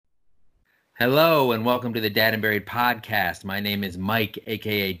Hello and welcome to the Dad and Buried podcast. My name is Mike,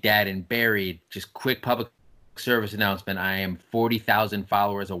 aka Dad and Buried. Just quick public service announcement. I am 40,000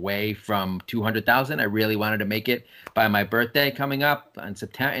 followers away from 200,000. I really wanted to make it by my birthday coming up in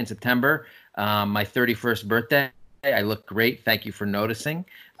September. My 31st birthday. I look great. Thank you for noticing.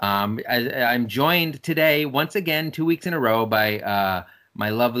 I'm joined today, once again, 2 weeks in a row, by my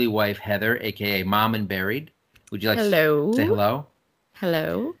lovely wife, Heather, aka Mom and Buried. Would you like to say hello?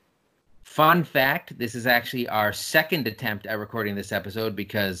 Hello. Fun fact, this is actually our second attempt at recording this episode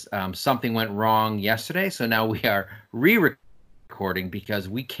because something went wrong yesterday. So now we are re-recording because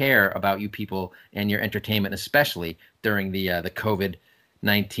we care about you people and your entertainment, especially during the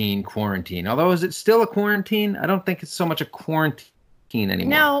COVID-19 quarantine. Although, is it still a quarantine? I don't think it's so much a quarantine anymore.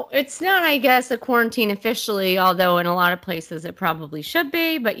 No, it's not, I guess, a quarantine officially, although in a lot of places it probably should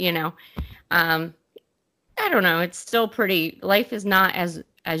be. But, I don't know. It's still life is not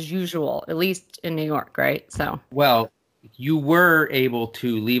as usual, at least in New York, right? So, well, you were able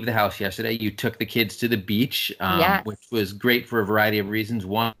to leave the house yesterday. You took the kids to the beach, yes, which was great for a variety of reasons.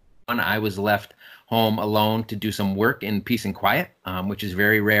 One, I was left home alone to do some work in peace and quiet, which is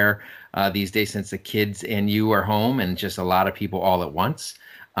very rare these days since the kids and you are home and just a lot of people all at once.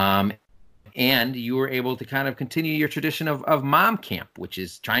 And you were able to kind of continue your tradition of mom camp, which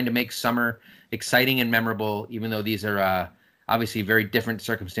is trying to make summer exciting and memorable, even though these are obviously very different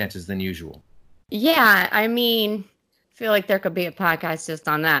circumstances than usual. Yeah, I mean, I feel like there could be a podcast just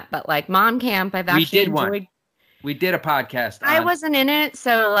on that, but like mom camp, I've actually enjoyed. We did a podcast. I wasn't in it,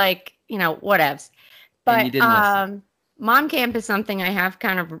 so whatevs. But you didn't mom camp is something I have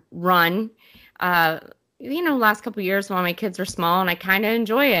kind of run, last couple of years while my kids were small, and I kind of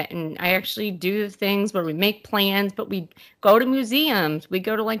enjoy it. And I actually do things where we make plans, but we go to museums, we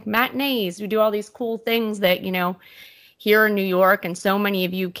go to like matinees, we do all these cool things that, here in New York, and so many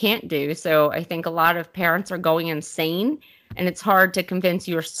of you can't do. So I think a lot of parents are going insane, and it's hard to convince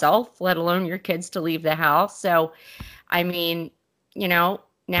yourself, let alone your kids, to leave the house. So, I mean,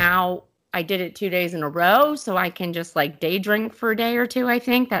 now I did it 2 days in a row, so I can just like day drink for a day or two. I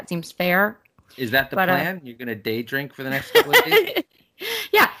think that seems fair. Is that the plan? You're going to day drink for the next couple of days?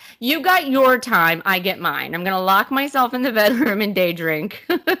 Yeah, you got your time. I get mine. I'm going to lock myself in the bedroom and day drink.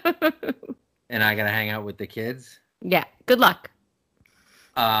 And I got to hang out with the kids? Yeah, good luck.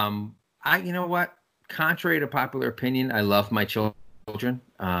 You know what? Contrary to popular opinion, I love my children.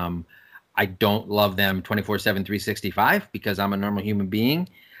 I don't love them 24/7, 365 because I'm a normal human being.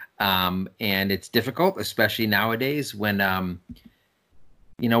 And it's difficult, especially nowadays when,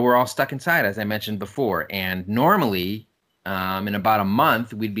 we're all stuck inside, as I mentioned before. And normally, in about a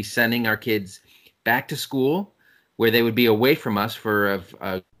month, we'd be sending our kids back to school where they would be away from us for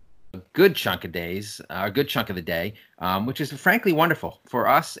a good chunk of days, a good chunk of the day, which is frankly wonderful for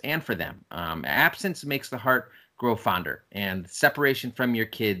us and for them. Absence makes the heart grow fonder, and separation from your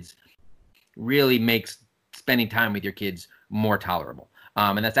kids really makes spending time with your kids more tolerable.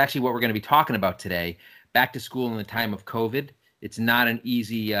 And that's actually what we're going to be talking about today. Back to school in the time of COVID. It's not an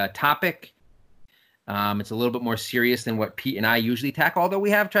easy topic. It's a little bit more serious than what Pete and I usually tackle, although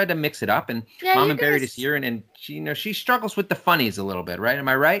we have tried to mix it up. And Mom and Buried is here, and she struggles with the funnies a little bit, right? Am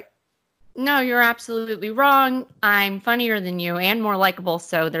I right? No, you're absolutely wrong. I'm funnier than you and more likable,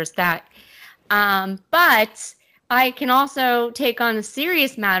 so there's that. But I can also take on the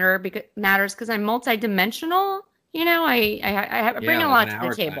serious matters because I'm multidimensional. I bring a lot to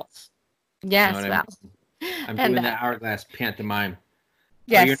the table. Yes, well. I'm doing the hourglass pantomime.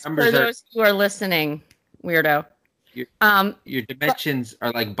 Yes, for those who are listening, weirdo. Your dimensions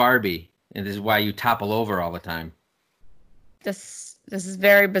are like Barbie, and this is why you topple over all the time. This is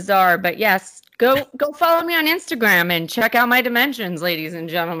very bizarre, but yes, go follow me on Instagram and check out my dimensions, ladies and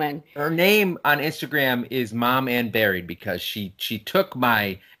gentlemen. Her name on Instagram is Mom and Buried because she took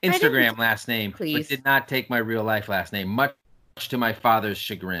my Instagram last name, but did not take my real life last name, much to my father's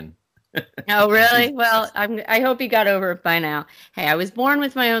chagrin. Oh, really? Well, I hope you got over it by now. Hey, I was born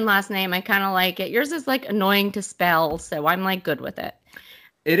with my own last name. I kind of like it. Yours is like annoying to spell, so I'm like good with it.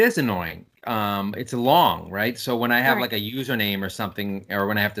 It is annoying. It's long, right? So when I have like a username or something, or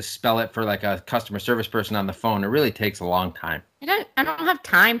when I have to spell it for like a customer service person on the phone, it really takes a long time. I don't have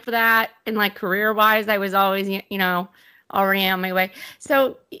time for that. And like career wise, I was always, already on my way.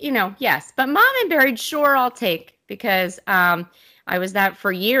 So, yes, but Mom and Buried, sure, I'll take because I was that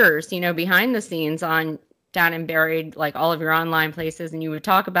for years, behind the scenes on Dad and Buried, like all of your online places, and you would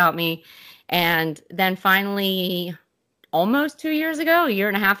talk about me. And then finally, almost 2 years ago, a year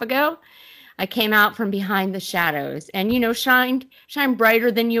and a half ago, I came out from behind the shadows and, shine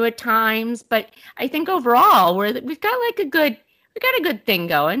brighter than you at times. But I think overall, we've got a good thing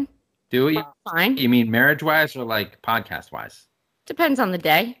going. Do you? Fine. You mean marriage-wise or like podcast-wise? Depends on the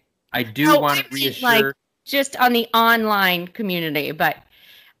day. I do want to reassure. Like just on the online community, but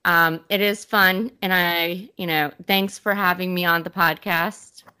it is fun. And thanks for having me on the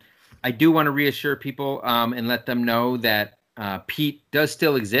podcast. I do want to reassure people and let them know that Pete does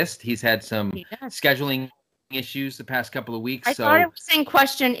still exist. He's had some scheduling issues the past couple of weeks. I thought it was in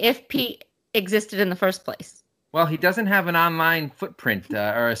question if Pete existed in the first place. Well, he doesn't have an online footprint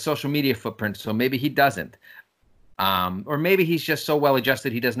or a social media footprint, so maybe he doesn't. Or maybe he's just so well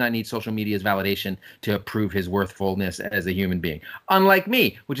adjusted he does not need social media's validation to prove his worthfulness as a human being. Unlike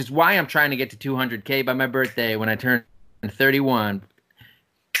me, which is why I'm trying to get to 200K by my birthday when I turn 31.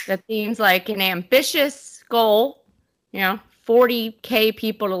 That seems like an ambitious goal. 40K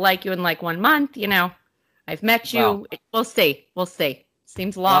people to like you in like 1 month. I've met you. Well, we'll see.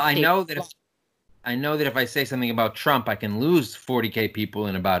 Seems lofty. Well, I know that if I say something about Trump, I can lose 40K people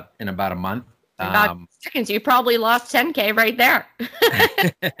in about a month. About seconds, you probably lost 10K right there.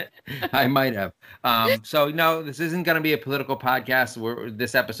 I might have. So no, this isn't going to be a political podcast.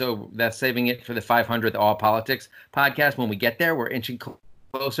 This episode, that's saving it for the 500th All Politics podcast. When we get there, we're inching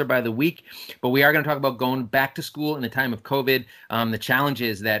closer by the week. But we are going to talk about going back to school in the time of COVID, the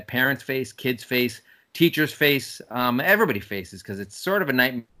challenges that parents face, kids face, teachers face, everybody faces, because it's sort of a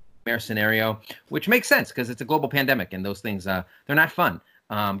nightmare scenario, which makes sense because it's a global pandemic and those things, they're not fun.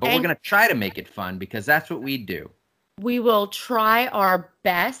 But we're going to try to make it fun because that's what we do. We will try our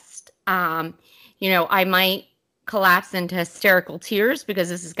best. I might collapse into hysterical tears because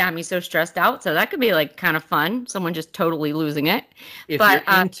this has got me so stressed out. So that could be like kind of fun. Someone just totally losing it. If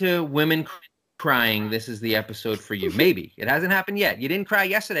you're into women crying, this is the episode for you. Maybe. It hasn't happened yet. You didn't cry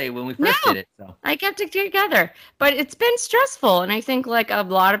yesterday when we first did it. So I kept it together. But it's been stressful. And I think like a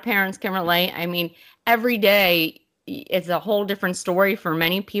lot of parents can relate. I mean, every day it's a whole different story for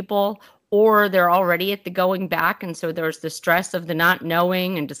many people, or they're already at the going back. And so there's the stress of the not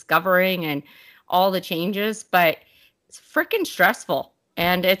knowing and discovering and all the changes, but it's freaking stressful.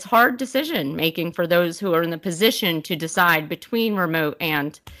 And it's hard decision making for those who are in the position to decide between remote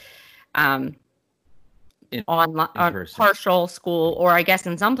and online, partial school, or I guess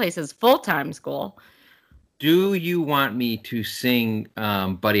in some places full-time school. Do you want me to sing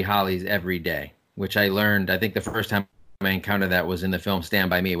Buddy Holly's Every Day? Which I learned, I think the first time I encountered that was in the film Stand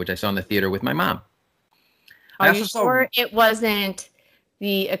By Me, which I saw in the theater with my mom. Are you sure it wasn't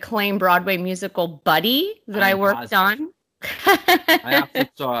the acclaimed Broadway musical Buddy that I worked on? I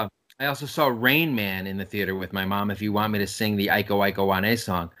also saw Rain Man in the theater with my mom. If you want me to sing the Aiko Aiko Wane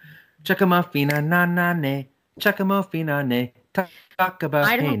song. Chakamafina na na ne, chakamafina ne, talk about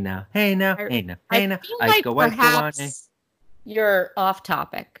hey now, hey now, hey now, hey now, Aiko Aiko Wane. You're off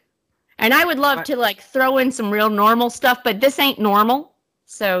topic. And I would love to like throw in some real normal stuff, but this ain't normal.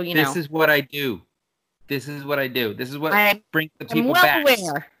 So, This is what I do. This is what brings the people back.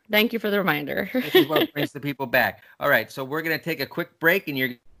 Aware. Thank you for the reminder. This is what brings the people back. All right. So we're going to take a quick break and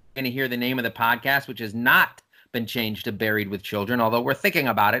you're going to hear the name of the podcast, which has not been changed to Buried with Children, although we're thinking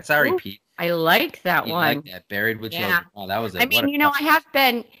about it. Sorry, Pete. I like that one. I like that. Buried with Children. Oh, that was I have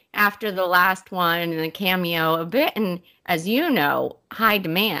been, after the last one and the cameo, a bit, and as you know, high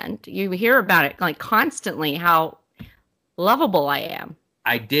demand. You hear about it like constantly, how lovable I am.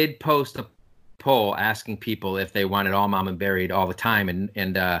 I did post a poll asking people if they wanted All Mom and Buried all the time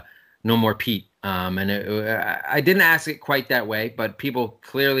and no more Pete. I didn't ask it quite that way, but people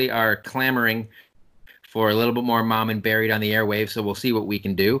clearly are clamoring for a little bit more Mom and Buried on the airwaves, so we'll see what we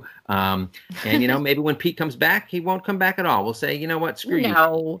can do. And, maybe when Pete comes back, he won't come back at all. We'll say, you know what, screw you.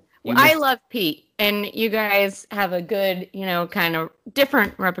 No, I love Pete, and you guys have a good, kind of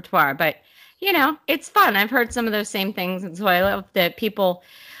different repertoire, but, it's fun. I've heard some of those same things, and so I love that people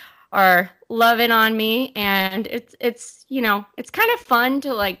are loving on me, and it's kind of fun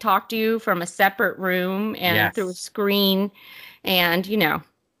to, like, talk to you from a separate room and through a screen, and,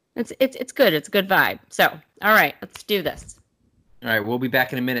 It's good. It's a good vibe. So, all right, let's do this. All right, we'll be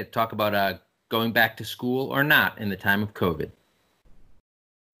back in a minute to talk about going back to school or not in the time of COVID.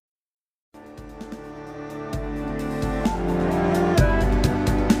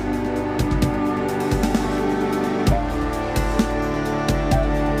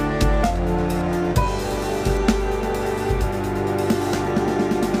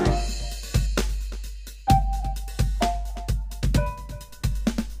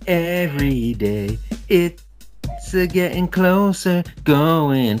 Every day it's getting closer,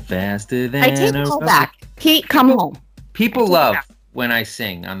 going faster than I take it all back. Pete, come home. People love when I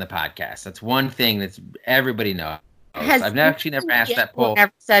sing on the podcast. That's one thing that's everybody knows. I've actually never asked that poll.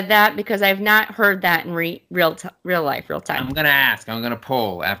 Never said that because I've not heard that in real life, real time. I'm going to ask. I'm going to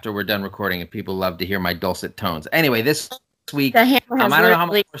poll after we're done recording if people love to hear my dulcet tones. Anyway, this week, the Hammer has I don't know how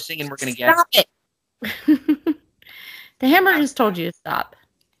much more singing we're going to get. Stop it. The Hammer just told you to stop.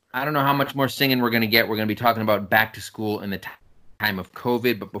 I don't know how much more singing we're going to get. We're going to be talking about back to school and the time of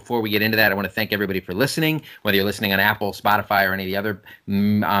COVID. But before we get into that, I want to thank everybody for listening, whether you're listening on Apple, Spotify, or any of the other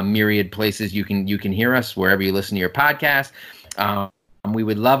myriad places you can hear us, wherever you listen to your podcast. We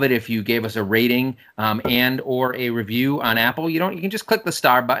would love it if you gave us a rating and or a review on Apple. You can just click the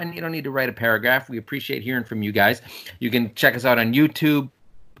star button. You don't need to write a paragraph. We appreciate hearing from you guys. You can check us out on YouTube,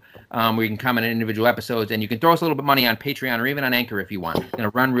 where you can comment on individual episodes, and you can throw us a little bit of money on Patreon or even on Anchor if you want. I'm going to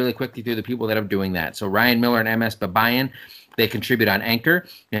run really quickly through the people that are doing that. So Ryan Miller and MS Babayan, they contribute on Anchor.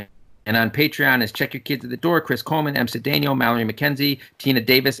 And on Patreon is Check Your Kids at the Door, Chris Coleman, M. Daniel, Mallory McKenzie, Tina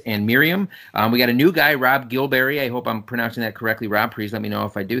Davis, and Miriam. We got a new guy, Rob Gilberry. I hope I'm pronouncing that correctly, Rob. Please let me know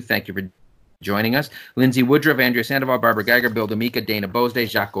if I do. Thank you for joining us. Lindsay Woodruff, Andrea Sandoval, Barbara Geiger, Bill D'Amica, Dana Bosday,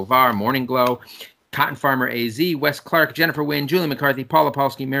 Jacques Govar, Morning Glow, Cotton Farmer AZ, Wes Clark, Jennifer Wynn, Julie McCarthy, Paula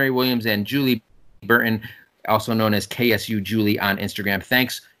Polsky, Mary Williams, and Julie Burton, also known as KSU Julie on Instagram.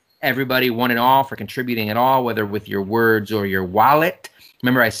 Thanks, everybody, one and all, for contributing at all, whether with your words or your wallet.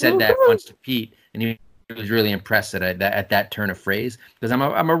 Remember, I said that once to Pete, and he was really impressed at that turn of phrase, because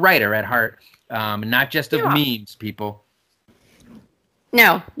I'm a writer at heart, not just of memes, people.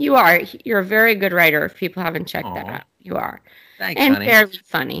 No, you are. You're a very good writer. If people haven't checked that out, you are. Thanks, and honey. fairly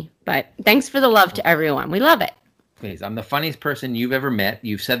funny, but thanks for the love to everyone. We love it. Please, I'm the funniest person you've ever met.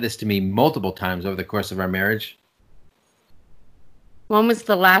 You've said this to me multiple times over the course of our marriage. When was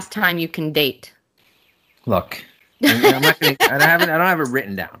the last time you can date? Look, I'm not gonna, I don't have it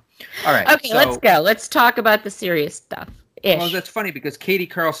written down. All right. Okay, let's go. Let's talk about the serious stuff. Well, that's funny because Katie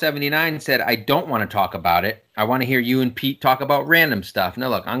Carl 79 said, I don't want to talk about it. I want to hear you and Pete talk about random stuff. Now,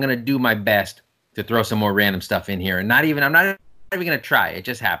 look, I'm going to do my best to throw some more random stuff in here. And I'm not even going to try. It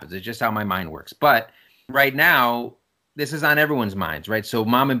just happens. It's just how my mind works. But right now, this is on everyone's minds, right? So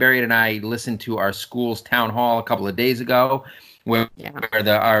Mom and Barry and I listened to our school's town hall a couple of days ago where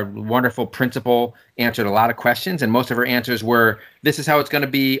our wonderful principal answered a lot of questions. And most of her answers were, this is how it's going to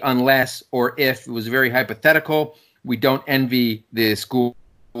be unless or if. It was very hypothetical. We don't envy the school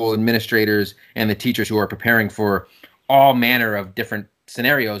administrators and the teachers who are preparing for all manner of different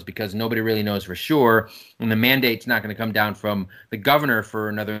scenarios because nobody really knows for sure. And the mandate's not going to come down from the governor for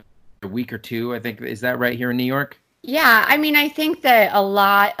another week or two, I think. Is that right here in New York? Yeah, I mean, I think that a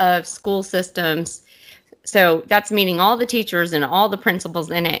lot of school systems, so that's meaning all the teachers and all the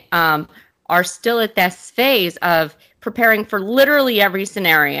principals in it, are still at this phase of preparing for literally every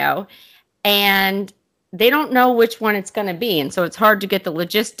scenario. And they don't know which one it's going to be. And so it's hard to get the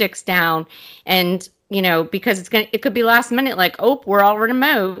logistics down. And, because it could be last minute, like, oh, we're all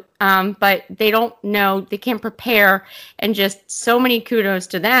remote. But they don't know, they can't prepare. And just so many kudos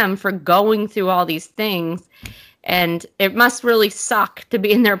to them for going through all these things. And it must really suck to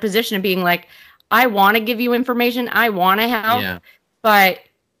be in their position of being like, I want to give you information. I want to help, but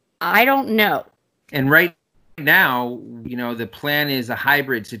I don't know. And right now, the plan is a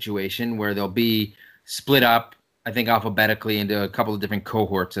hybrid situation where they'll be split up, I think, alphabetically into a couple of different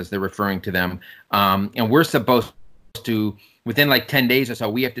cohorts, as they're referring to them. And we're supposed to, within like 10 days or so,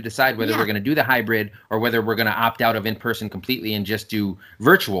 we have to decide whether we're going to do the hybrid or whether we're going to opt out of in-person completely and just do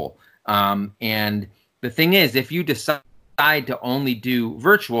virtual. And the thing is, if you decide to only do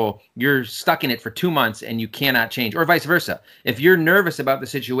virtual, you're stuck in it for 2 months and you cannot change, or vice versa. If you're nervous about the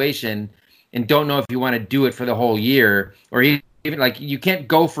situation and don't know if you want to do it for the whole year, or even like you can't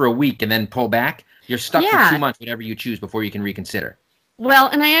go for a week and then pull back, you're stuck for 2 months, whatever you choose, before you can reconsider. Well,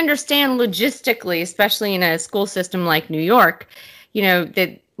 and I understand logistically, especially in a school system like New York,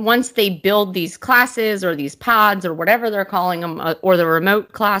 that once they build these classes or these pods or whatever they're calling them, or the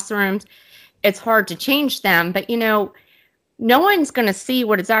remote classrooms, it's hard to change them. But, no one's going to see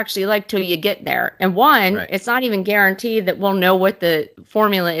what it's actually like till you get there. And one, it's not even guaranteed that we'll know what the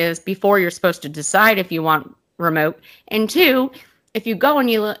formula is before you're supposed to decide if you want remote. And two, if you go and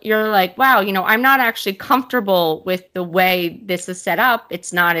you're like, wow, I'm not actually comfortable with the way this is set up.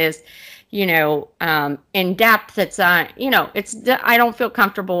 It's not as, in depth. It's I don't feel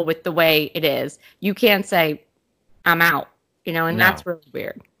comfortable with the way it is. You can't say I'm out, and that's really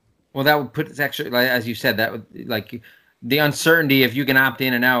weird. Well, that would put it actually, as you said, that would like the uncertainty, if you can opt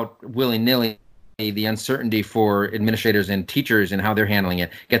in and out willy-nilly, the uncertainty for administrators and teachers and how they're handling it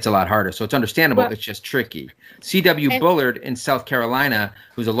gets a lot harder. So it's understandable. It's just tricky. C.W. Bullard in South Carolina,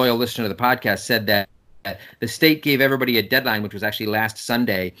 who's a loyal listener to the podcast, said that the state gave everybody a deadline, which was actually last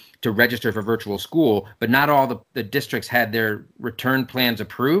Sunday, to register for virtual school, but not all the districts had their return plans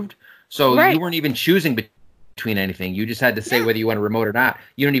approved. So Right. you weren't even choosing between anything. You just had to say whether you want to remote or not.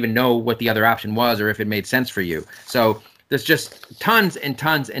 You don't even know what the other option was or if it made sense for you. So there's just tons and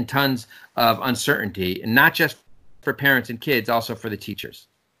tons and tons of uncertainty, and not just for parents and kids, also for the teachers.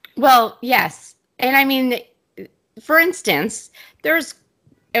 Well, yes. And I mean, for instance,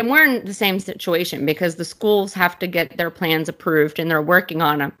 and we're in the same situation because the schools have to get their plans approved and they're working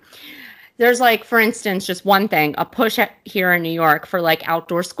on them. There's like, for instance, just one thing, a push here in New York for like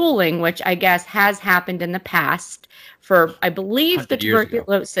outdoor schooling, which I guess has happened in the past for, I believe, the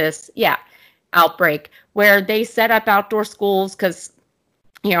tuberculosis, outbreak, where they set up outdoor schools because,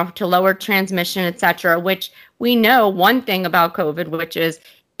 to lower transmission, et cetera, which we know one thing about COVID, which is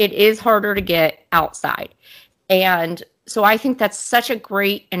it is harder to get outside. And so I think that's such a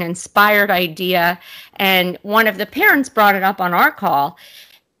great and inspired idea. And one of the parents brought it up on our call.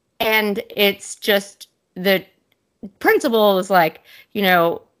 And it's just the principal is like,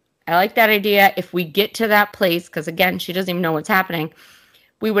 I like that idea. If we get to that place, because again, she doesn't even know what's happening,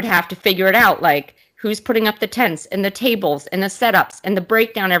 we would have to figure it out. Like, who's putting up the tents and the tables and the setups and the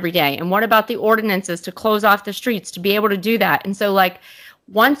breakdown every day? And what about the ordinances to close off the streets to be able to do that? And so, like,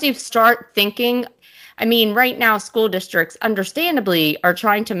 once you start thinking, I mean, right now, school districts understandably are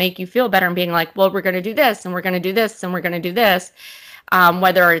trying to make you feel better and being like, well, we're going to do this and we're going to do this and we're going to do this.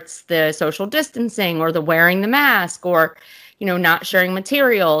 Whether it's the social distancing or the wearing the mask or, not sharing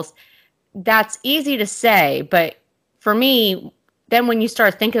materials, that's easy to say. But for me, then when you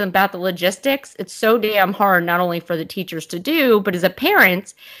start thinking about the logistics, it's so damn hard, not only for the teachers to do, but as a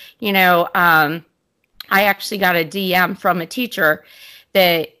parent, I actually got a DM from a teacher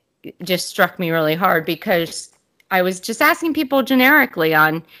that just struck me really hard because I was just asking people generically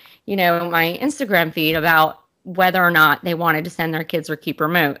on, my Instagram feed about whether or not they wanted to send their kids or keep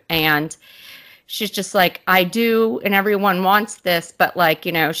remote. And she's just like, I do, and everyone wants this, but like,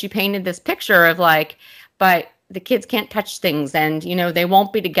 she painted this picture of like, but the kids can't touch things and, they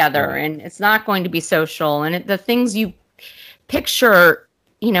won't be together and it's not going to be social. And the things you picture,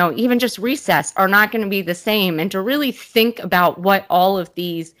 even just recess are not going to be the same. And to really think about what all of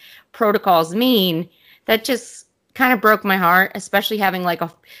these protocols mean, that just kind of broke my heart, especially having like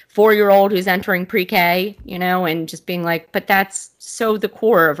a 4-year-old who's entering pre-K, and just being like, but that's so the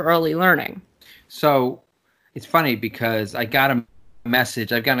core of early learning. So it's funny because I got a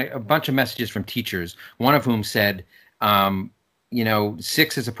message. I've got a bunch of messages from teachers, one of whom said,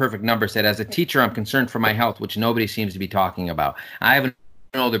 6 is a perfect number, said, as a teacher, I'm concerned for my health, which nobody seems to be talking about. I have an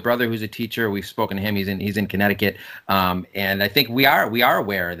older brother who's a teacher. We've spoken to him. He's in Connecticut. And I think we are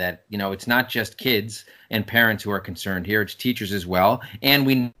aware that, it's not just kids and parents who are concerned here. It's teachers as well. And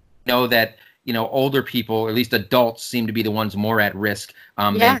we know that, older people, or at least adults, seem to be the ones more at risk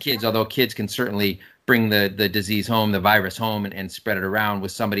than kids, although kids can certainly bring the disease home, the virus home, and spread it around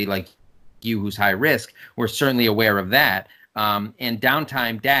with somebody like you who's high risk. We're certainly aware of that. And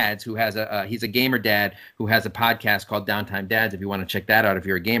Downtime Dads, who has he's a gamer dad who has a podcast called Downtime Dads. If you want to check that out, if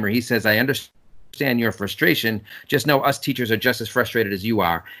you're a gamer, he says, I understand your frustration. Just know us teachers are just as frustrated as you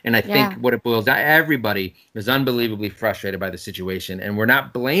are. And I think what it boils down, everybody is unbelievably frustrated by the situation. And we're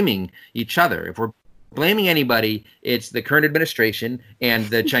not blaming each other. If we're blaming anybody, it's the current administration and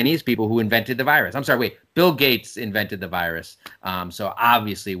the Chinese people who invented the virus. I'm sorry, wait, Bill Gates invented the virus. So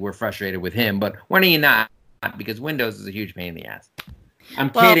obviously we're frustrated with him, but when are you not? Because Windows is a huge pain in the ass. I'm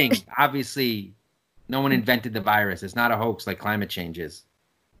kidding. Obviously, no one invented the virus. It's not a hoax like climate change is.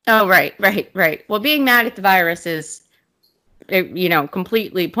 Oh, right. Well, being mad at the virus is,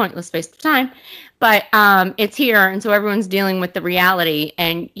 completely pointless waste of time. But it's here, and so everyone's dealing with the reality.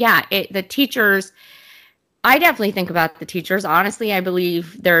 And the teachers, I definitely think about the teachers. Honestly, I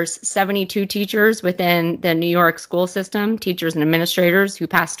believe there's 72 teachers within the New York school system, teachers and administrators who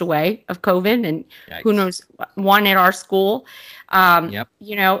passed away of COVID, and Yikes. Who knows, one at our school. And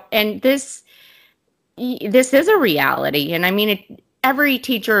this is a reality. And I mean, every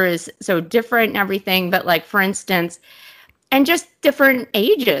teacher is so different and everything, but like, for instance, and just different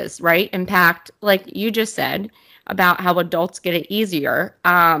ages, right? Impact, like you just said, about how adults get it easier.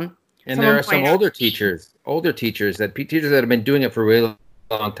 And there are some older teachers that have been doing it for a really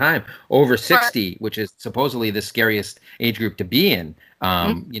long time, over 60, which is supposedly the scariest age group to be in.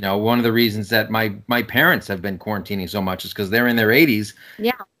 One of the reasons that my parents have been quarantining so much is because they're in their 80s.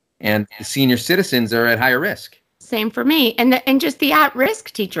 Yeah. And the senior citizens are at higher risk. Same for me. And just the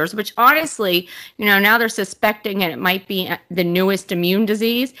at-risk teachers, which honestly, now they're suspecting it might be the newest immune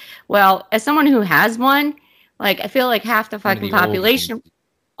disease. Well, as someone who has one, like, I feel like half the fucking population,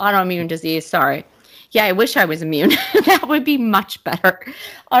 autoimmune disease, sorry. Yeah, I wish I was immune. That would be much better.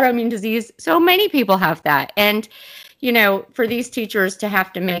 Autoimmune disease, so many people have that. And, for these teachers to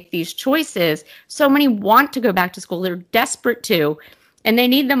have to make these choices, so many want to go back to school. They're desperate to, and they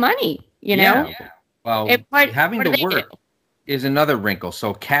need the money, Yeah. Well, having to work do? Is another wrinkle.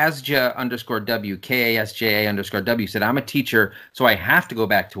 So Kasja_W, KASJA_W said, I'm a teacher, so I have to go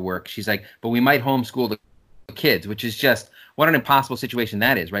back to work. She's like, but we might homeschool the kids, which is just what an impossible situation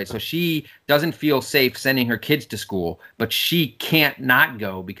that is, right? So she doesn't feel safe sending her kids to school, but she can't not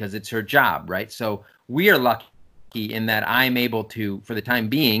go because it's her job, right? So we are lucky in that I'm able to, for the time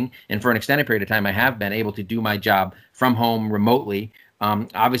being, and for an extended period of time, I have been able to do my job from home remotely.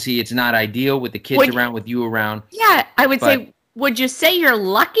 Obviously, it's not ideal with the kids around, with you around. Yeah, I would say, would you say you're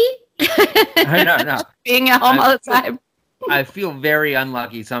lucky? No. Being at home all the time. I feel very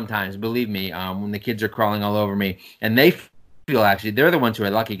unlucky sometimes, believe me, when the kids are crawling all over me. And they feel, actually, they're the ones who are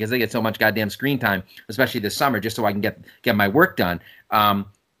lucky because they get so much goddamn screen time, especially this summer, just so I can get my work done.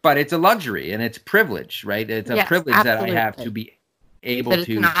 But it's a luxury and it's privilege, right? It's a privilege absolutely. That I have to be able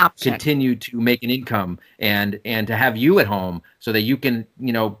to continue to make an income and to have you at home so that you can,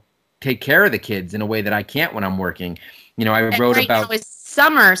 take care of the kids in a way that I can't when I'm working. I wrote about. Now it's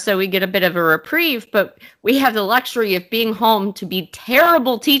summer, so we get a bit of a reprieve, but we have the luxury of being home to be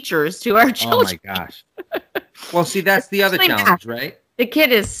terrible teachers to our children. Oh my gosh. Well, see, that's the other challenge, math. Right? The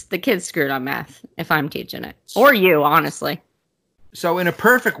kid's screwed on math if I'm teaching it, or you, honestly. So in a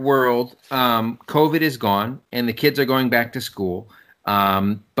perfect world, COVID is gone and the kids are going back to school.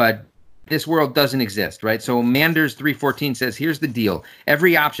 But this world doesn't exist, right? So Manders 314 says, here's the deal.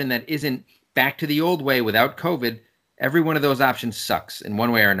 Every option that isn't back to the old way without COVID, every one of those options sucks in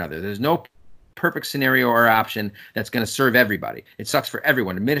one way or another. There's no perfect scenario or option that's going to serve everybody. It sucks for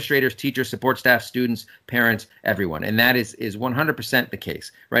everyone: administrators, teachers, support staff, students, parents, everyone. And that is 100% the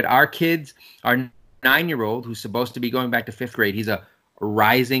case, right? Our kids, our 9-year-old who's supposed to be going back to 5th grade, he's a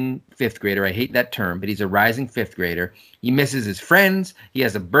rising 5th grader. I hate that term, but he's a rising 5th grader. He misses his friends. He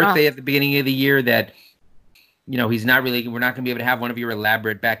has a birthday at the beginning of the year that, he's not really, we're not going to be able to have one of your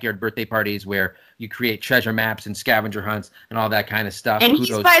elaborate backyard birthday parties where you create treasure maps and scavenger hunts and all that kind of stuff. And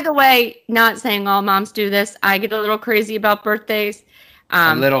he's, by the way, not saying all moms do this. I get a little crazy about birthdays.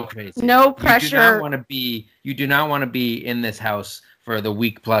 A little crazy. No pressure. You do not want to be in this house for the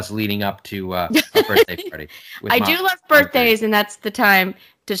week plus leading up to a birthday party. I do love birthdays, and that's the time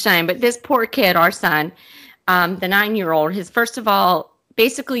to shine. But this poor kid, our son, the 9-year-old, first of all,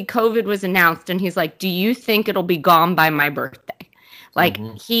 basically COVID was announced, and he's like, do you think it'll be gone by my birthday? Like,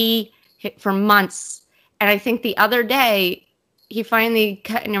 he hit for months. And I think the other day, he finally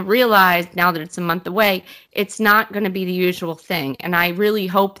kind of realized, now that it's a month away, it's not going to be the usual thing. And I really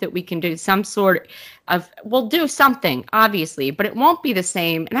hope that we can do some sort of, we'll do something, obviously, but it won't be the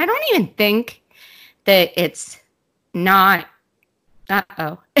same. And I don't even think that it's not,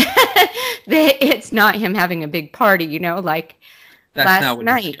 that it's not him having a big party, like that's last not what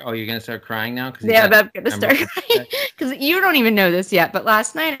night. You're going to start crying now? Yeah, I'm going to start crying. Because you don't even know this yet. But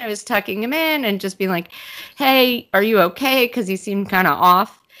last night I was tucking him in and just being like, hey, are you okay? Because he seemed kind of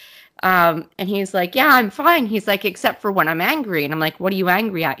off. And he's like, yeah, I'm fine. He's like, except for when I'm angry. And I'm like, what are you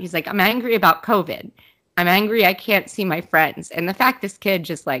angry at? He's like, I'm angry about COVID. I'm angry I can't see my friends. And the fact this kid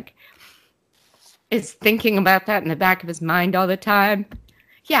just like is thinking about that in the back of his mind all the time.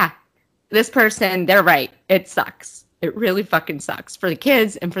 Yeah, this person, they're right. It sucks. It really fucking sucks for the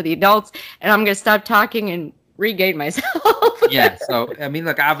kids and for the adults. And I'm going to stop talking and regain myself. Yeah. So, I mean,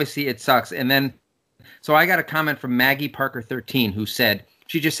 look, obviously it sucks. And then, so I got a comment from Maggie Parker 13 who said,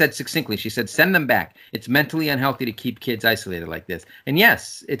 she just said succinctly, she said, send them back. It's mentally unhealthy to keep kids isolated like this. And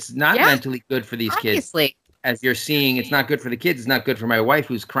yes, it's not mentally good for these kids. As you're seeing, it's not good for the kids. It's not good for my wife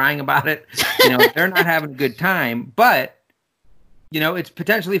who's crying about it. They're not having a good time, but it's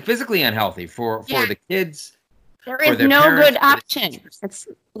potentially physically unhealthy for the kids. There is no good option. It's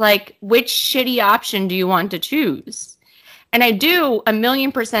like, which shitty option do you want to choose? And I do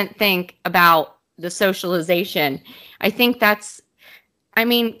 1,000,000% think about the socialization. I think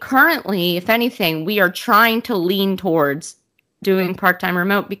currently, if anything, we are trying to lean towards doing part-time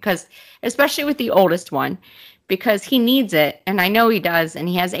remote because, especially with the oldest one, because he needs it. And I know he does. And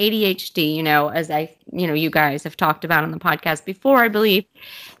he has ADHD, as you guys have talked about on the podcast before, I believe.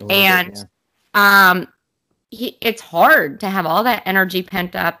 It's hard to have all that energy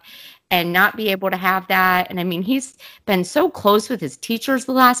pent up and not be able to have that. And I mean, he's been so close with his teachers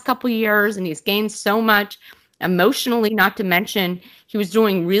the last couple of years, and he's gained so much emotionally, not to mention he was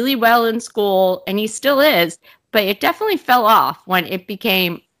doing really well in school, and he still is, but it definitely fell off when it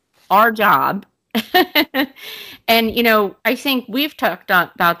became our job And, you know, I think we've talked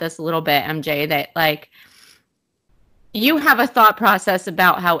about this a little bit, MJ, that like you have a thought process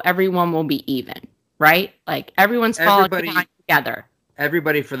about how everyone will be even, right? Like everyone's falling behind together.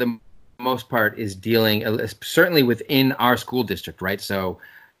 Everybody, for the most part, is dealing, certainly within our school district, right? So,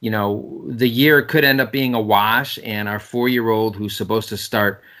 you know, the year could end up being a wash, and our 4-year-old who's supposed to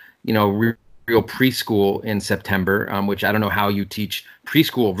start, you know, real preschool in September, which I don't know how you teach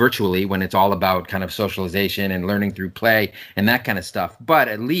preschool virtually when it's all about kind of socialization and learning through play and that kind of stuff. But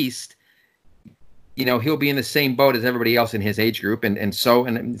at least, you know, he'll be in the same boat as everybody else in his age group. And so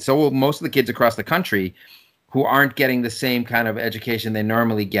will most of the kids across the country who aren't getting the same kind of education they're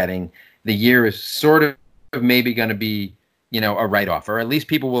normally getting. The year is sort of maybe going to be, you know, a write-off, or at least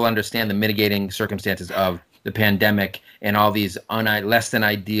people will understand the mitigating circumstances of the pandemic and all these less than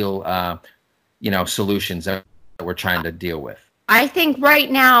ideal, you know, solutions that we're trying to deal with. I think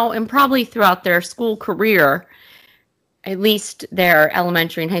right now, and probably throughout their school career, at least their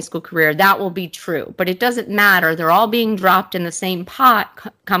elementary and high school career, that will be true. But it doesn't matter. They're all being dropped in the same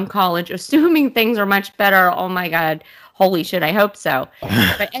pot come college, assuming things are much better. Oh my God, holy shit, I hope so.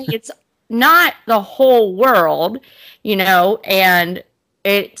 But hey, it's not the whole world, you know, and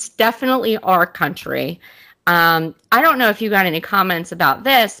it's definitely our country. I don't know if you got any comments about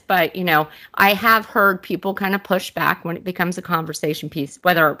this, but, you know, I have heard people kind of push back when it becomes a conversation piece,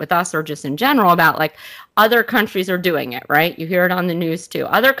 whether with us or just in general, about like other countries are doing it, right? You hear it on the news too.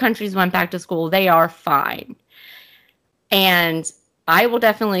 Other countries went back to school. They are fine. And I will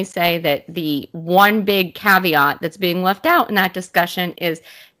definitely say that the one big caveat that's being left out in that discussion is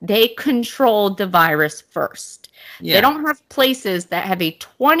they controlled the virus first. Yeah. They don't have places that have a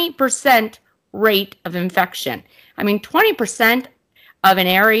 20% rate of infection. I mean, 20% of an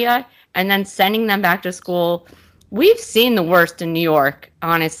area and then sending them back to school. We've seen the worst in New York,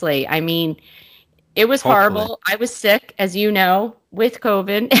 honestly. I mean, it was horrible. I was sick, as you know, with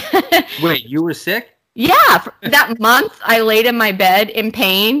COVID. Wait, you were sick? Yeah. That month I laid in my bed in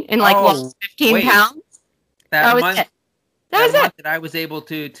pain and like lost 15 pounds. That was it. That was it. That I was able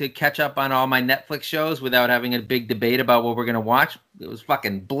to catch up on all my Netflix shows without having a big debate about what we're going to watch. It was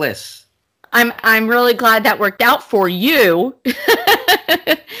fucking bliss. I'm really glad that worked out for you.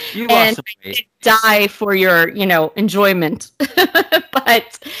 You lost some weight. Die for your, you know, enjoyment.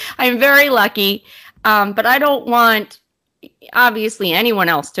 But I'm very lucky. But I don't want, obviously, anyone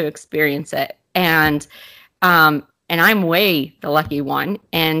else to experience it. And I'm way the lucky one.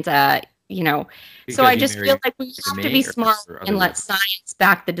 And you know, because so I just feel like we have to be smart and let science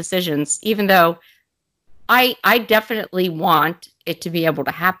back the decisions. Even though I definitely want it to be able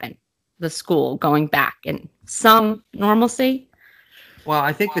to happen. The school going back and some normalcy. Well,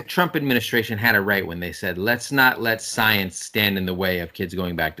 I think the Trump administration had it right when they said, let's not let science stand in the way of kids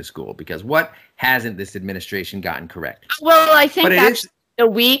going back to school, because what hasn't this administration gotten correct? Well, I think that's the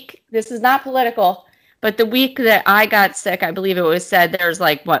week, this is not political, but the week that I got sick, I believe it was said there's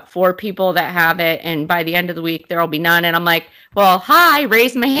like, 4 people that have it, and by the end of the week, there will be none. And I'm like, well, hi,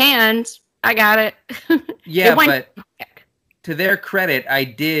 raise my hand. I got it. Yeah, but to their credit, I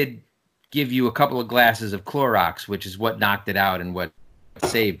did give you a couple of glasses of Clorox, which is what knocked it out and what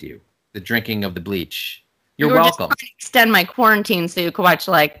saved you. The drinking of the bleach. You're welcome. Just trying to extend my quarantine so you could watch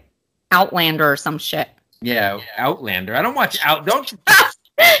like Outlander or some shit. Yeah, Outlander. I don't watch Don't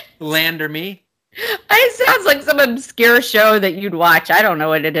slander me. It sounds like some obscure show that you'd watch. I don't know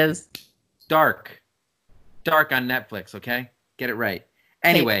what it is. Dark on Netflix, okay? Get it right.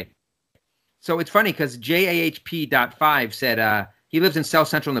 Anyway, so it's funny because JAHP.5 said he lives in South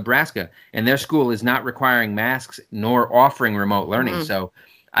Central Nebraska, and their school is not requiring masks nor offering remote learning. Mm-hmm. So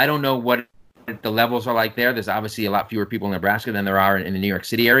I don't know what the levels are like there. There's obviously a lot fewer people in Nebraska than there are in the New York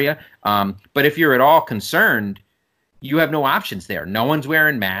City area. But if you're at all concerned, you have no options there. No one's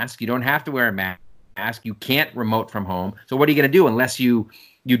wearing masks. You don't have to wear a mask. You can't remote from home. So what are you going to do unless you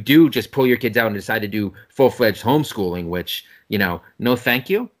do just pull your kids out and decide to do full-fledged homeschooling, which, you know, no thank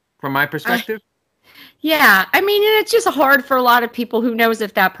you from my perspective. Yeah, I mean, it's just hard for a lot of people who knows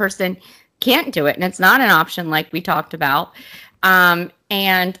if that person can't do it, and it's not an option like we talked about. And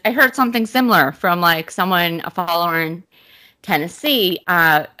I heard something similar from like a follower in Tennessee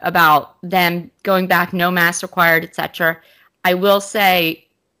about them going back, no mask required, etc. I will say,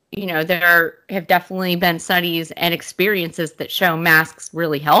 you know, there have definitely been studies and experiences that show masks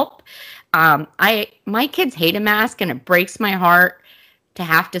really help. My kids hate a mask, and it breaks my heart to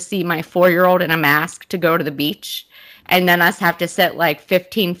have to see my 4-year-old in a mask to go to the beach, and then us have to sit like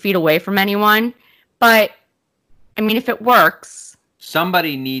 15 feet away from anyone. But I mean, if it works,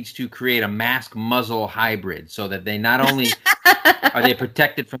 somebody needs to create a mask muzzle hybrid so that they not only are they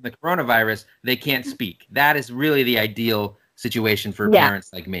protected from the coronavirus, they can't speak. That is really the ideal situation for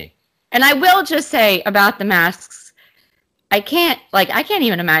parents like me. And I will just say about the masks, I can't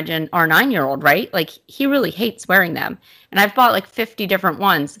even imagine our 9-year-old, right? Like, he really hates wearing them. And I've bought like 50 different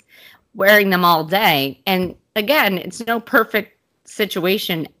ones, wearing them all day. And again, it's no perfect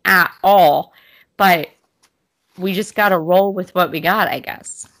situation at all, but we just got to roll with what we got, I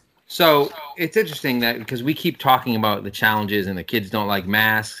guess. So it's interesting that because we keep talking about the challenges and the kids don't like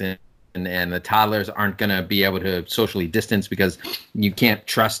masks and the toddlers aren't going to be able to socially distance because you can't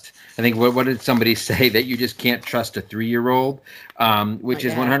trust. I think what did somebody say, that you just can't trust a 3-year-old, which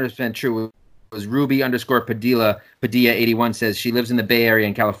is 100% true. It was Ruby_Padilla 81 says she lives in the Bay Area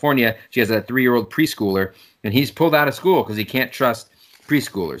in California. She has a 3-year-old preschooler, and he's pulled out of school because he can't trust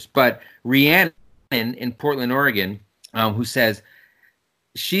preschoolers. But Rhiannon in Portland, Oregon, who says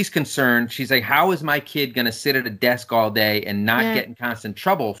she's concerned. She's like, how is my kid going to sit at a desk all day and not get in constant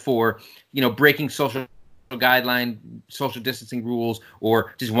trouble for, breaking social guideline, social distancing rules,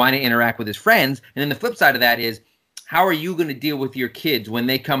 or just wanting to interact with his friends? And then the flip side of that is, how are you going to deal with your kids when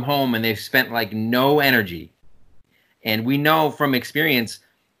they come home and they've spent like no energy? And we know from experience,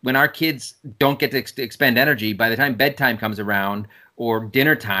 when our kids don't get to expend energy, by the time bedtime comes around or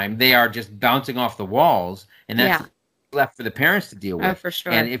dinner time, they are just bouncing off the walls. And that's left for the parents to deal with. Oh, for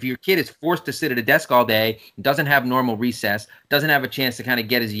sure. And if your kid is forced to sit at a desk all day, doesn't have normal recess, doesn't have a chance to kind of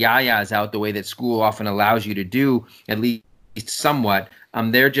get his yayas out the way that school often allows you to do, at least somewhat,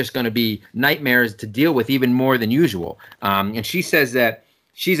 they're just going to be nightmares to deal with, even more than usual. And she says that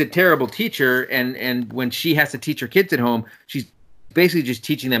she's a terrible teacher, and when she has to teach her kids at home, she's basically just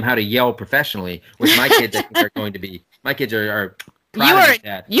teaching them how to yell professionally, which my kids I think are going to be. My kids are proud of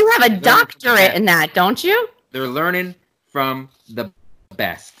that. You have a doctorate in that, don't you? They're learning from the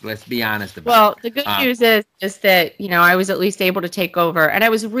best. Let's be honest about it. Well, the good news is that, I was at least able to take over. And I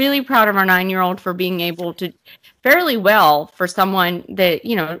was really proud of our 9-year-old for being able to fairly well, for someone that,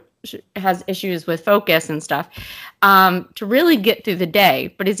 has issues with focus and stuff, to really get through the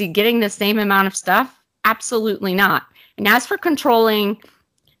day. But is he getting the same amount of stuff? Absolutely not. And as for controlling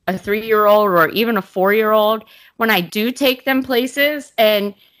a 3-year-old or even a 4-year-old, when I do take them places,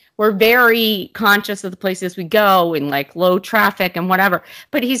 and we're very conscious of the places we go and like low traffic and whatever,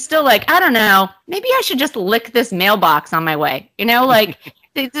 but he's still like, I don't know, maybe I should just lick this mailbox on my way. Like,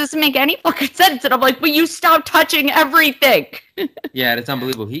 it doesn't make any fucking sense. And I'm like, will you stop touching everything? Yeah, it's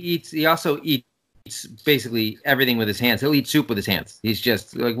unbelievable. He also eats basically everything with his hands. He'll eat soup with his hands. He's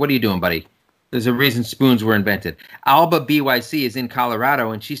just like, what are you doing, buddy? There's a reason spoons were invented. Alba BYC is in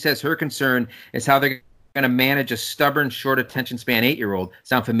Colorado, and she says her concern is how they're going to manage a stubborn, short attention span 8-year-old.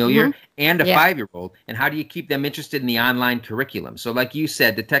 Sound familiar? Mm-hmm. And a 5-year-old. And how do you keep them interested in the online curriculum? So like you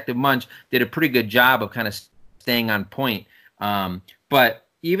said, Detective Munch did a pretty good job of kind of staying on point. But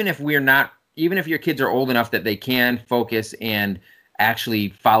even if your kids are old enough that they can focus and actually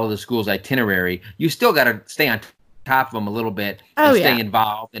follow the school's itinerary, you still got to stay on top of them a little bit and stay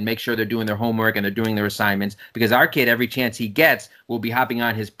involved and make sure they're doing their homework and they're doing their assignments, because our kid, every chance he gets, will be hopping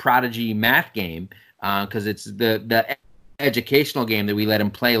on his Prodigy math game, because it's the educational game that we let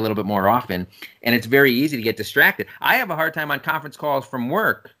him play a little bit more often, and it's very easy to get distracted. I have a hard time on conference calls from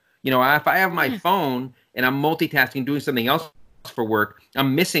work. If I have my phone and I'm multitasking, doing something else for work,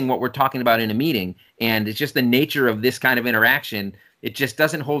 I'm missing what we're talking about in a meeting, and it's just the nature of this kind of interaction. It just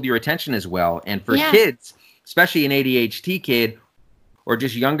doesn't hold your attention as well. And for kids, especially an ADHD kid or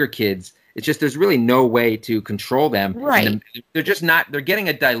just younger kids, it's just there's really no way to control them. Right. They're just not. They're getting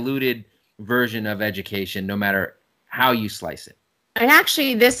a diluted version of education, no matter how you slice it. And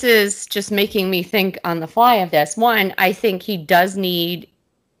actually, this is just making me think on the fly of this. One, I think he does need,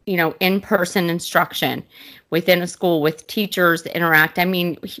 in-person instruction within a school with teachers that interact. I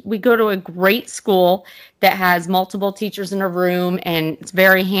mean, we go to a great school that has multiple teachers in a room, and it's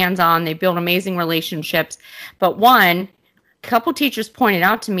very hands-on. They build amazing relationships. But a couple teachers pointed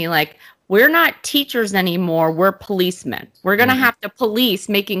out to me, like, we're not teachers anymore. We're policemen. We're going to have to police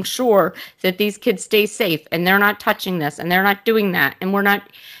making sure that these kids stay safe and they're not touching this and they're not doing that. And we're not,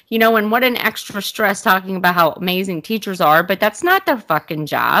 and what an extra stress talking about how amazing teachers are, but that's not their fucking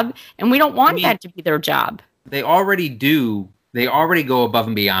job. And we don't want that to be their job. They already do. They already go above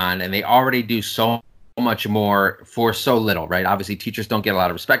and beyond, and they already do so much more for so little, right? Obviously, teachers don't get a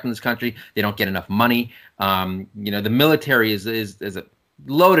lot of respect in this country. They don't get enough money. The military is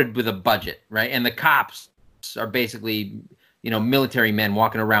loaded with a budget, right? And the cops are basically, military men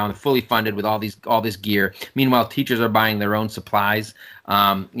walking around fully funded with all this gear. Meanwhile, teachers are buying their own supplies.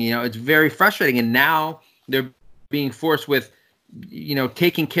 It's very frustrating. And now they're being forced with,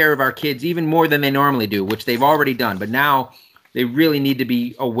 taking care of our kids even more than they normally do, which they've already done. But now they really need to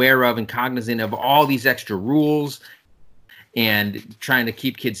be aware of and cognizant of all these extra rules and trying to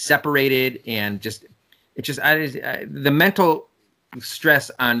keep kids separated. And the mental stress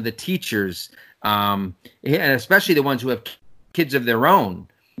on the teachers, and especially the ones who have kids of their own,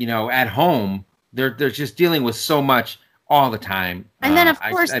 at home, they're just dealing with so much all the time. And then, of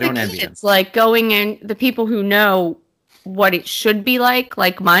course, the kids, like going in, the people who know what it should be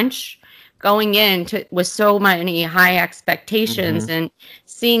like Munch, going in with so many high expectations and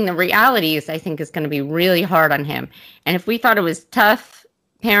seeing the realities, I think is going to be really hard on him. And if we thought it was tough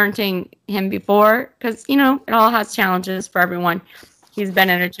parenting him before, because, it all has challenges for everyone. He's been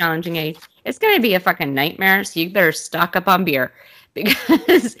at a challenging age. It's going to be a fucking nightmare. So you better stock up on beer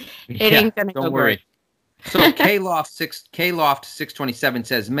because it ain't going to go worry. great. So K-Loft 627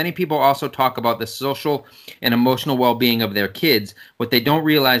 says, many people also talk about the social and emotional well-being of their kids. What they don't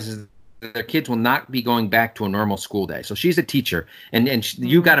realize is that their kids will not be going back to a normal school day. So she's a teacher, and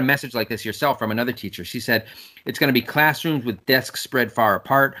you got a message like this yourself from another teacher. She said, it's going to be classrooms with desks spread far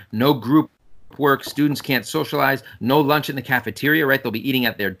apart, no group work, students can't socialize, no lunch in the cafeteria, right? They'll be eating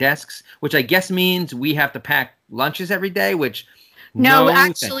at their desks, which I guess means we have to pack lunches every day, which no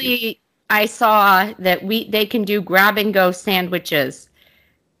actually... I saw that they can do grab and go sandwiches.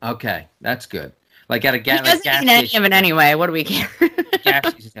 Okay, that's good. Like at a gas station. He doesn't eat any of it anyway. What do we care? Gas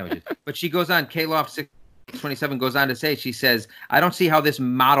station sandwiches. But she goes on, K-Loft 627 goes on to say, she says, I don't see how this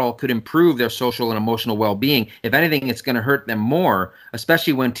model could improve their social and emotional well-being. If anything, it's going to hurt them more,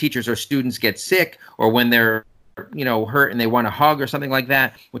 especially when teachers or students get sick or when they're hurt and they want a hug or something like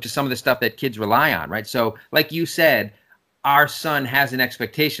that, which is some of the stuff that kids rely on, right? So like you said, our son has an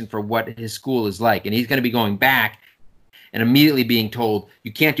expectation for what his school is like, and he's going to be going back and immediately being told,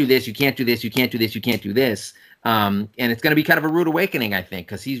 you can't do this, you can't do this, you can't do this, you can't do this. And it's going to be kind of a rude awakening, I think,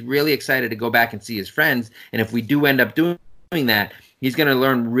 because he's really excited to go back and see his friends. And if we do end up doing that, he's going to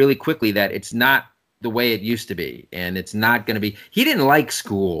learn really quickly that it's not the way it used to be. And it's not going to be, he didn't like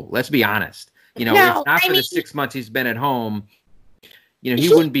school. Let's be honest. It's not for the 6 months he's been at home. He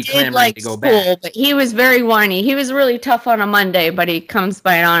wouldn't be clamoring to go back. But he was very whiny. He was really tough on a Monday, but he comes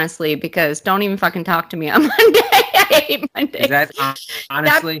by it honestly because don't even fucking talk to me on Monday. I hate Mondays. Is that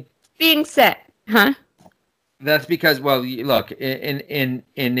honestly? That being said, huh? That's because, well, look, in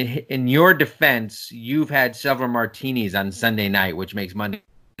your defense, you've had several martinis on Sunday night, which makes Mondays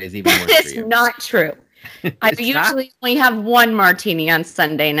even worse for you. It's not true. I usually only have one martini on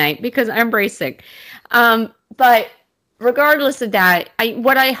Sunday night because I'm bracing. But regardless of that,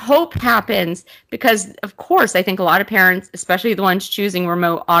 what I hope happens, because of course I think a lot of parents, especially the ones choosing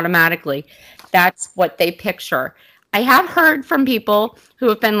remote automatically, that's what they picture. I have heard from people who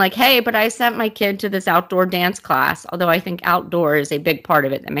have been like, hey, but I sent my kid to this outdoor dance class, although I think outdoor is a big part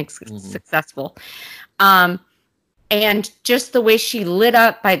of it that makes it successful. And just the way she lit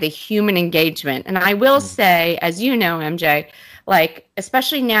up by the human engagement. And I will say, as you know, MJ, like,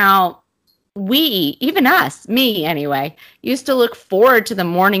 especially now, even us, me anyway, used to look forward to the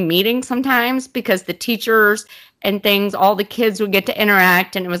morning meeting sometimes because the teachers and things, all the kids would get to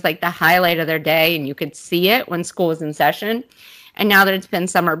interact and it was like the highlight of their day and you could see it when school was in session. And now that it's been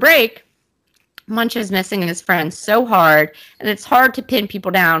summer break, Munch is missing his friends so hard and it's hard to pin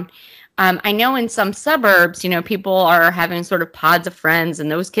people down. I know in some suburbs, people are having sort of pods of friends and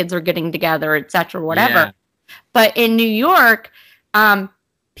those kids are getting together, et cetera, whatever. Yeah. But in New York,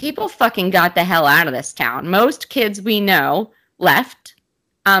 people fucking got the hell out of this town. Most kids we know left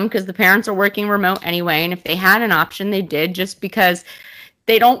because the parents are working remote anyway. And if they had an option, they did just because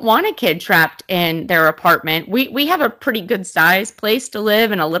they don't want a kid trapped in their apartment. We have a pretty good size place to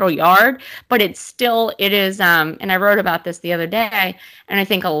live in a little yard, but it is, and I wrote about this the other day, and I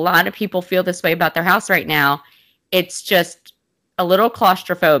think a lot of people feel this way about their house right now. It's just a little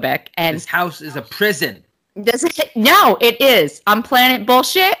claustrophobic. And this house is a prison. No, it is. On Planet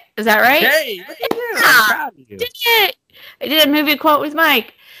Bullshit. Is that right? Hey, what are you doing? I'm proud of you. Did it. I did a movie quote with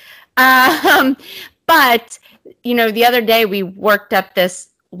Mike. But, the other day we worked up this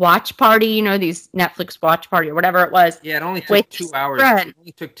watch party, these Netflix watch party or whatever it was. Yeah, it only took 2 hours. It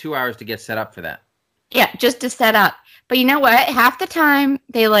only took 2 hours to get set up for that. Yeah, just to set up. But you know what? Half the time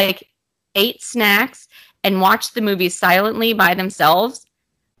they ate snacks and watched the movie silently by themselves.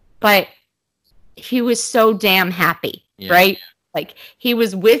 But he was so damn happy, right? Like he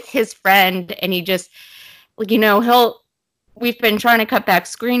was with his friend and he just, we've been trying to cut back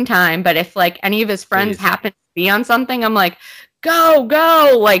screen time, but if any of his friends happen to be on something, I'm like, go,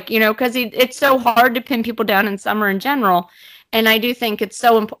 because it's so hard to pin people down in summer in general. And I do think it's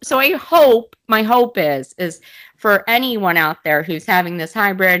so important. So my hope is for anyone out there who's having this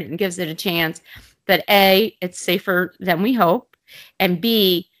hybrid and gives it a chance, that A, it's safer than we hope, and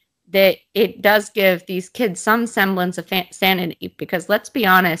B, that it does give these kids some semblance of sanity. Because let's be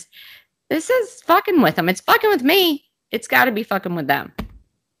honest, this is fucking with them. It's fucking with me. It's got to be fucking with them.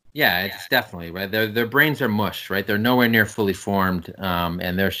 Yeah, it's definitely right. Their brains are mush, right? They're nowhere near fully formed,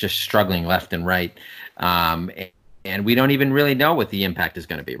 and they're just struggling left and right. And we don't even really know what the impact is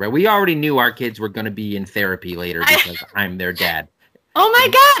going to be, right? We already knew our kids were going to be in therapy later because I'm their dad. Oh my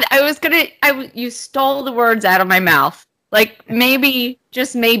God. You stole the words out of my mouth. Like maybe,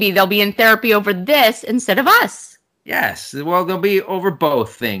 just maybe, they'll be in therapy over this instead of us. Yes. Well, they'll be over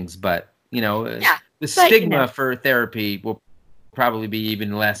both things, but, the stigma for therapy will probably be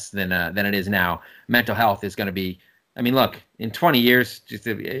even less than it is now. Mental health is going to be, I mean, look, in 20 years,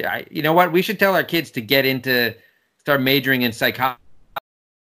 you know what? We should tell our kids to start majoring in psychology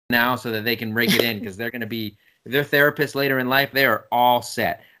now so that they can rake it in, because they're going to be, if they're therapists later in life, they are all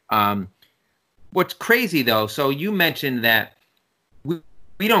set. What's crazy, though, so you mentioned that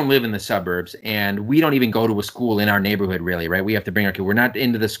we don't live in the suburbs, and we don't even go to a school in our neighborhood, really, right? We have to bring our kids. We're not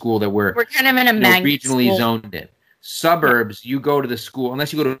into the school that we're kind of in a regionally school. zoned in. Suburbs, you go to the school,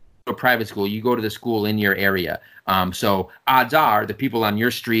 unless you go to a private school, you go to the school in your area. So odds are the people on your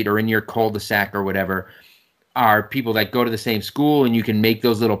street or in your cul-de-sac or whatever are people that go to the same school, and you can make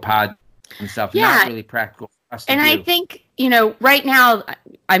those little pods and stuff. Yeah. Not really practical for us to do. I think, right now,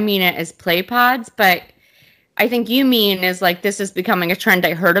 I mean it as play pods, but I think you mean is like this is becoming a trend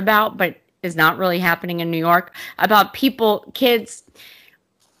I heard about, but is not really happening in New York, about kids,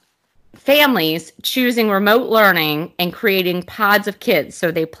 families choosing remote learning and creating pods of kids.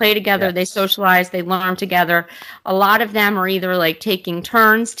 So they play together, yes. They socialize, they learn together. A lot of them are either like taking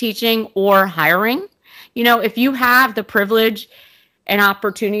turns teaching or hiring. If you have the privilege and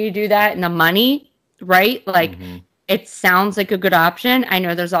opportunity to do that and the money, right? Like It sounds like a good option. I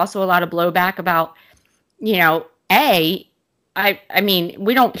know there's also a lot of blowback about, I mean,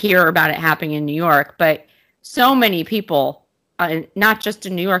 we don't hear about it happening in New York, but so many people, not just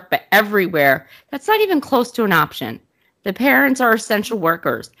in New York, but everywhere, that's not even close to an option. The parents are essential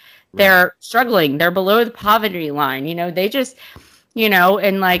workers. Right. They're struggling. They're below the poverty line. They just,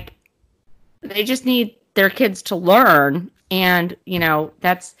 and like, they just need their kids to learn. And,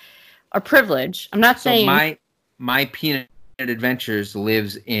 that's a privilege. I'm not saying my Peanut Adventures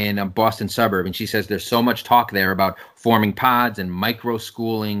lives in a Boston suburb, and she says there's so much talk there about forming pods and micro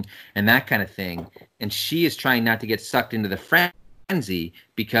schooling and that kind of thing. And she is trying not to get sucked into the frenzy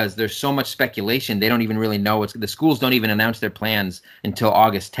because there's so much speculation. They don't even really know the schools don't even announce their plans until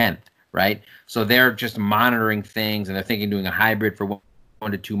August 10th, right? So they're just monitoring things, and they're thinking doing a hybrid for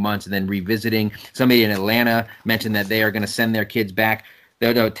 1 to 2 months and then revisiting. Somebody in Atlanta mentioned that they are going to send their kids back.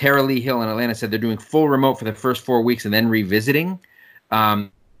 Tara Lee Hill in Atlanta said they're doing full remote for the first 4 weeks and then revisiting.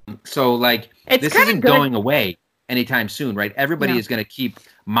 So like this isn't going away anytime soon, right? Everybody is going to keep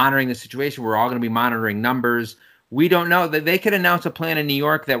monitoring the situation. We're all going to be monitoring numbers. We don't know that they could announce a plan in New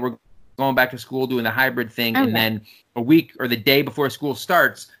York that we're going back to school doing the hybrid thing, and then a week or the day before school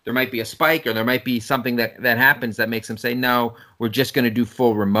starts, there might be a spike, or there might be something that happens that makes them say, no, we're just going to do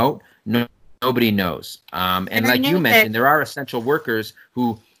full remote. Nobody knows. And like you mentioned, there are essential workers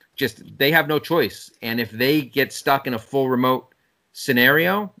who they have no choice. And if they get stuck in a full remote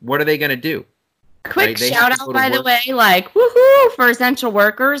scenario, what are they going to do? Quick shout out, by the way, like, woohoo, for essential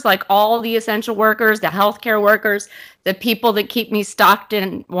workers, like all the essential workers, the healthcare workers, the people that keep me stocked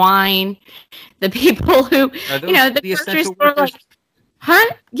in wine, the people who, the grocery store, like, huh?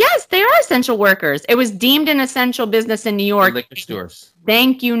 Yes, they are essential workers. It was deemed an essential business in New York. The liquor stores.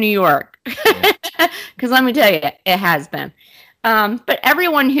 Thank you, New York. Because let me tell you, it has been. But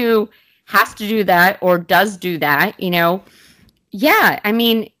everyone who has to do that or does do that, I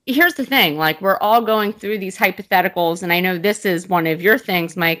mean, here's the thing. Like, we're all going through these hypotheticals, and I know this is one of your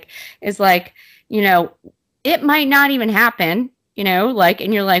things, Mike, is like, it might not even happen, like,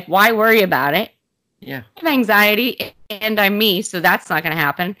 and you're like, why worry about it? Yeah. I have anxiety, and I'm me, so that's not going to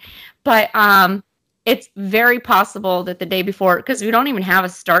happen. But it's very possible that the day before, because we don't even have a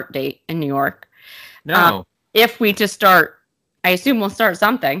start date in New York. No. If we just start, I assume we'll start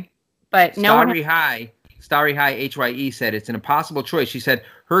something. But Starry High HYE said it's an impossible choice. She said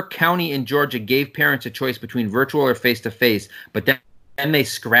her county in Georgia gave parents a choice between virtual or face-to-face, but then they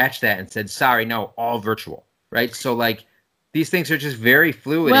scratched that and said, sorry, no, all virtual, right? So, like, these things are just very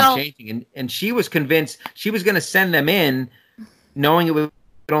fluid and changing. And she was convinced she was going to send them in knowing it would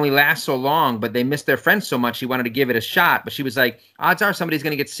only last so long, but they missed their friends so much, she wanted to give it a shot. But she was like, odds are somebody's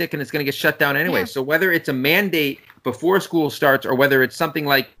going to get sick and it's going to get shut down anyway. Yeah. So whether it's a mandate before school starts or whether it's something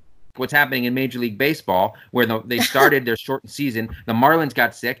like what's happening in Major League Baseball, where they started their shortened season, the Marlins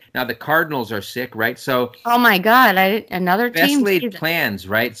got sick. Now the Cardinals are sick, right? So, oh my God, another team. Best laid plans,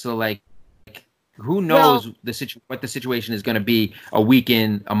 right? So, like, who knows what the situation is going to be a week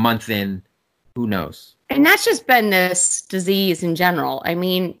in, a month in? Who knows? And that's just been this disease in general. I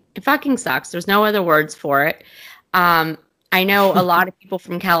mean, it fucking sucks. There's no other words for it. I know a lot of people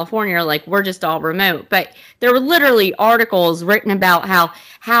from California are like, we're just all remote. But there were literally articles written about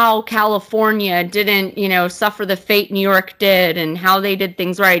how California didn't, suffer the fate New York did and how they did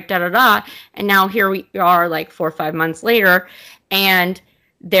things right, da-da-da. And now here we are like 4 or 5 months later, and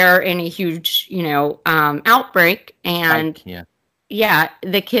they're in a huge, outbreak. And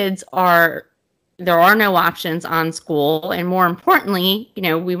the kids there are no options on school. And more importantly,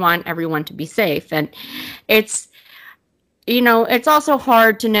 we want everyone to be safe. And it's also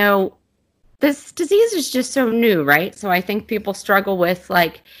hard to know. This disease is just so new, right? So I think people struggle with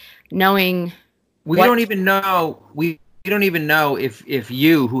like knowing. We don't even know if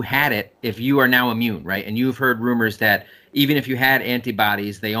you who had it, if you are now immune, right? And you've heard rumors that even if you had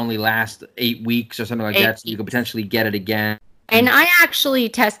antibodies, they only last 8 weeks or something like that. So you could potentially get it again. And I actually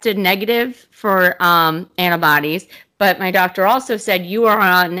tested negative for antibodies, but my doctor also said you are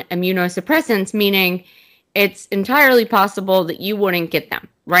on immunosuppressants, meaning it's entirely possible that you wouldn't get them,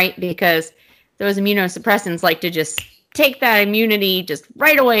 right? Because those immunosuppressants like to just take that immunity just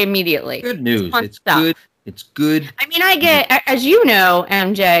right away immediately. Good news. It's good. It's good. I mean, I get, as you know,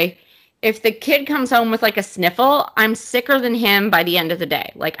 MJ, if the kid comes home with like a sniffle, I'm sicker than him by the end of the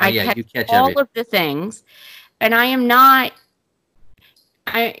day. Like I catch all of the things, and I am not,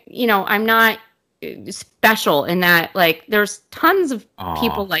 I'm not special in that. Like there's tons of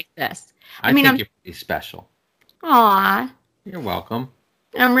people like this. I mean, you're pretty special. Aw. You're welcome.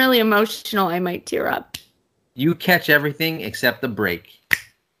 I'm really emotional. I might tear up. You catch everything except the break.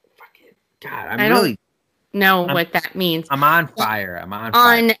 God, I don't know what that means. I'm on fire.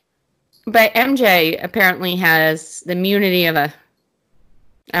 But MJ apparently has the immunity of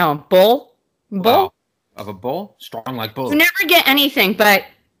a bull. Wow. Of a bull? Strong like bull. You never get anything, but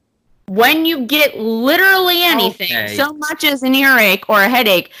when you get literally anything, so much as an earache or a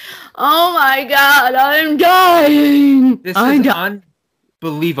headache, oh my God, I'm dying. This is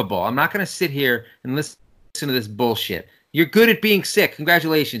unbelievable. I'm not going to sit here and listen to this bullshit. You're good at being sick.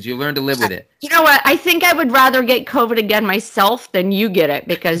 Congratulations. You learned to live with it. You know what? I think I would rather get COVID again myself than you get it,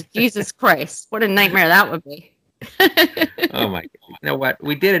 because Jesus Christ, what a nightmare that would be. Oh my God. You know what?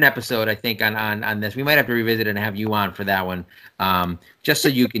 We did an episode, I think, on this. We might have to revisit it and have you on for that one, just so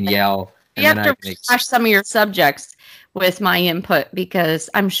you can yell. You have to refresh some of your subjects with my input, because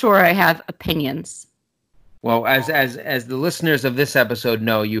I'm sure I have opinions. Well, as the listeners of this episode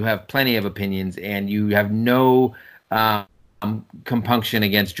know, you have plenty of opinions, and you have no compunction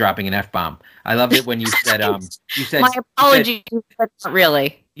against dropping an F-bomb. I love it when you said my apologies, but not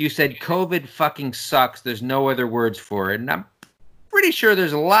really. You said COVID fucking sucks. There's no other words for it. And I'm pretty sure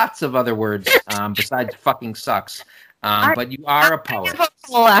there's lots of other words besides fucking sucks. But you are a poet. I have a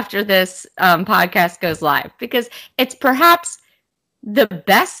poll after this podcast goes live, because it's perhaps the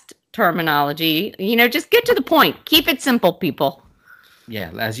best terminology. Just get to the point. Keep it simple, people.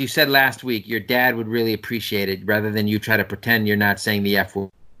 Yeah, as you said last week, your dad would really appreciate it, rather than you try to pretend you're not saying the F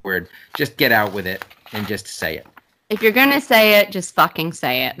word. Just get out with it and just say it. If you're going to say it, just fucking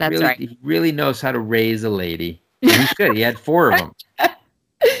say it. That's right. He really knows how to raise a lady. And he should. He had 4 of them.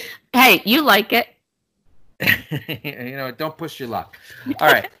 Hey, you like it. Don't push your luck. All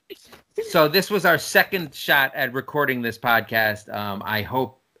right. So this was our second shot at recording this podcast. I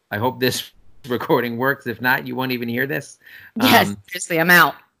hope this recording works. If not, you won't even hear this. Yes, seriously, I'm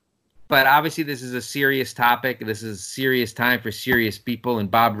out. But obviously, this is a serious topic. This is a serious time for serious people.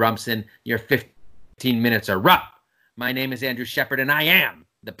 And Bob Rumson, your 15 minutes are up. My name is Andrew Shepard, and I am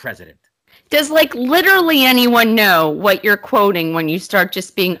the president. Does literally anyone know what you're quoting when you start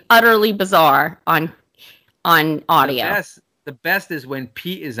just being utterly bizarre on audio? The best is when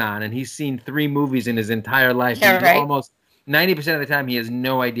Pete is on and he's seen 3 movies in his entire life. Yeah, right. Almost 90% of the time, he has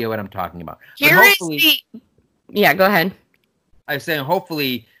no idea what I'm talking about. Yeah, go ahead. I was saying,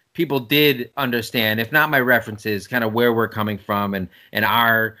 hopefully, people did understand, if not my references, kind of where we're coming from and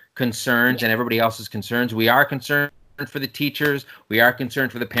our concerns and everybody else's concerns. We are concerned for the teachers. We are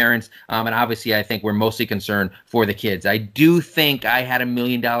concerned for the parents. And obviously, I think we're mostly concerned for the kids. I do think I had $1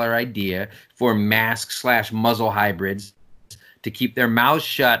 million idea for mask/muzzle hybrids to keep their mouths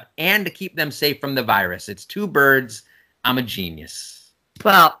shut and to keep them safe from the virus. It's 2 birds. I'm a genius.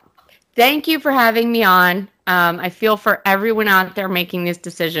 Well, thank you for having me on. I feel for everyone out there making these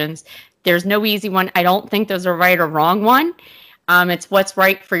decisions. There's no easy one. I don't think there's a right or wrong one. It's what's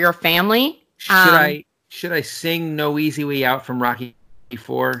right for your family. Should I sing "No Easy Way Out" from Rocky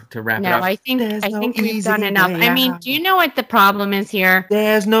IV to wrap it up? No, I think we've done enough. I mean, do you know what the problem is here?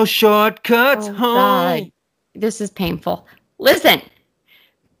 There's no shortcuts home. God. This is painful. Listen,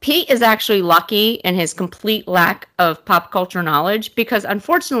 Pete is actually lucky in his complete lack of pop culture knowledge because,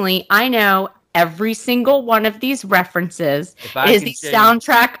 unfortunately, I know every single one of these references is the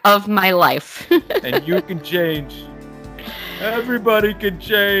soundtrack of my life. And you can change. Everybody can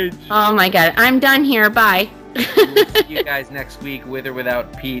change. Oh my God. I'm done here. Bye. We'll see you guys next week with or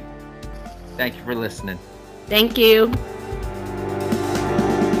without Pete. Thank you for listening. Thank you.